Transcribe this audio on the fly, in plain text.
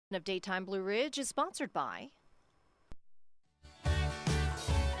Of Daytime Blue Ridge is sponsored by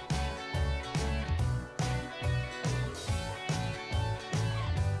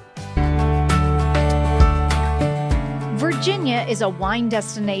Virginia is a wine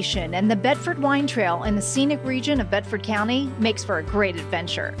destination, and the Bedford Wine Trail in the scenic region of Bedford County makes for a great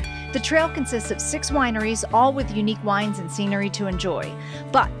adventure. The trail consists of 6 wineries, all with unique wines and scenery to enjoy.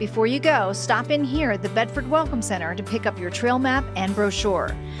 But before you go, stop in here at the Bedford Welcome Center to pick up your trail map and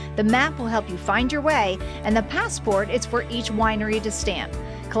brochure. The map will help you find your way, and the passport is for each winery to stamp.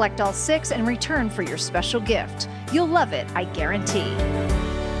 Collect all 6 and return for your special gift. You'll love it, I guarantee.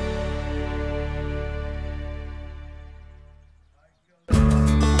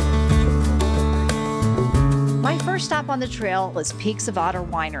 My first stop on the trail is Peaks of Otter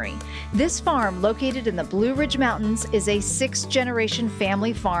Winery. This farm, located in the Blue Ridge Mountains, is a 6th-generation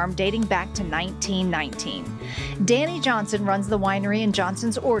family farm dating back to 1919. Danny Johnson runs the winery in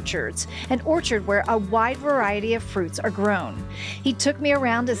Johnson's Orchards, an orchard where a wide variety of fruits are grown. He took me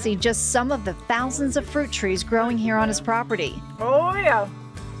around to see just some of the thousands of fruit trees growing here on his property. Oh yeah,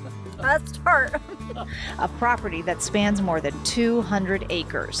 that's tart. A property that spans more than 200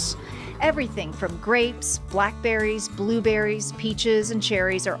 acres. Everything from grapes, blackberries, blueberries, peaches, and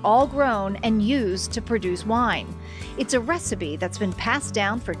cherries are all grown and used to produce wine. It's a recipe that's been passed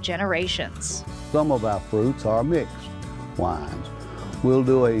down for generations. Some of our fruits are mixed wines. We'll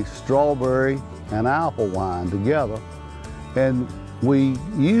do a strawberry and apple wine together, and we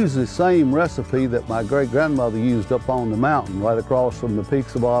use the same recipe that my great-grandmother used up on the mountain right across from the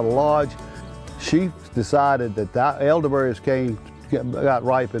Peaks of Otter Lodge. She decided that the elderberries got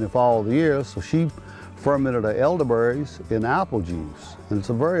ripe in the fall of the year, so she fermented the elderberries in apple juice, and it's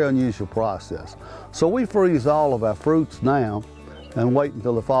a very unusual process. So we freeze all of our fruits now and wait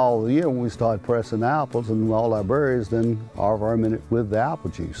until the fall of the year when we start pressing apples, and all our berries then are fermented with the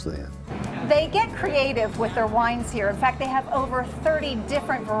apple juice then. They get creative with their wines here. In fact, they have over 30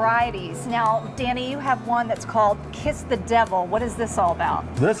 different varieties. Now, Danny, you have one that's called Kiss the Devil. What is this all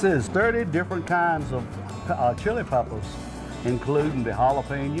about? This is 30 different kinds of chili peppers, including the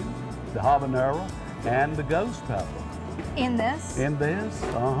jalapeno, the habanero, and the ghost pepper. In this? In this,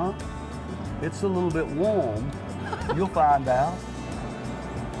 It's a little bit warm. You'll find out.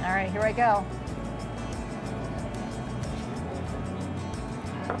 All right, here I go.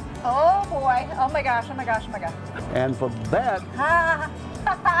 Oh boy, oh my gosh, oh my gosh, oh my gosh. And for that, my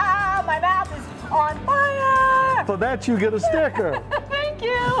mouth is on fire! for that you get a sticker. Thank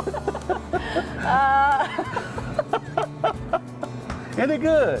you. Isn't it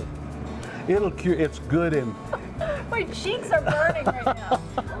good? It'll cure, it's good in. My cheeks are burning right now.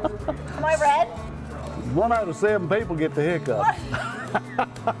 Am I red? 1 out of 7 people get the hiccup.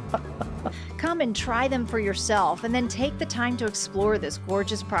 Come and try them for yourself, and then take the time to explore this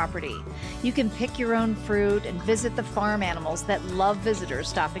gorgeous property. You can pick your own fruit and visit the farm animals that love visitors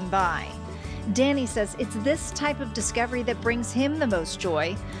stopping by. Danny says it's this type of discovery that brings him the most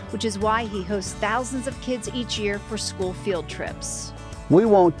joy, which is why he hosts thousands of kids each year for school field trips. We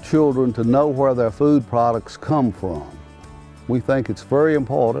want children to know where their food products come from. We think it's very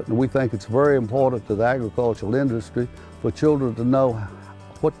important, and we think it's very important to the agricultural industry for children to know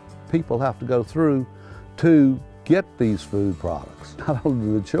what people have to go through to get these food products. Not only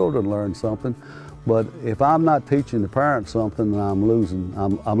do the children learn something, but if I'm not teaching the parents something, I'm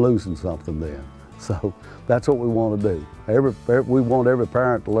losing something then. So that's what we want to do. We want every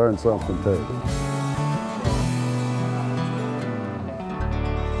parent to learn something too.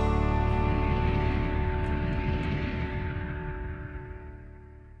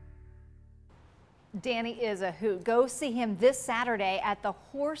 Danny is a hoot. Go see him this Saturday at the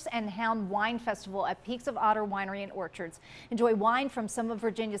Horse and Hound Wine Festival at Peaks of Otter Winery and Orchards. Enjoy wine from some of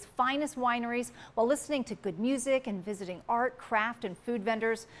Virginia's finest wineries while listening to good music and visiting art, craft, and food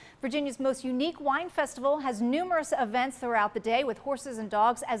vendors. Virginia's most unique wine festival has numerous events throughout the day with horses and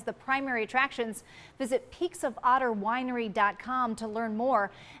dogs as the primary attractions. Visit peaksofotterwinery.com to learn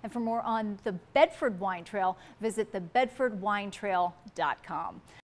more. And for more on the Bedford Wine Trail, visit thebedfordwinetrail.com.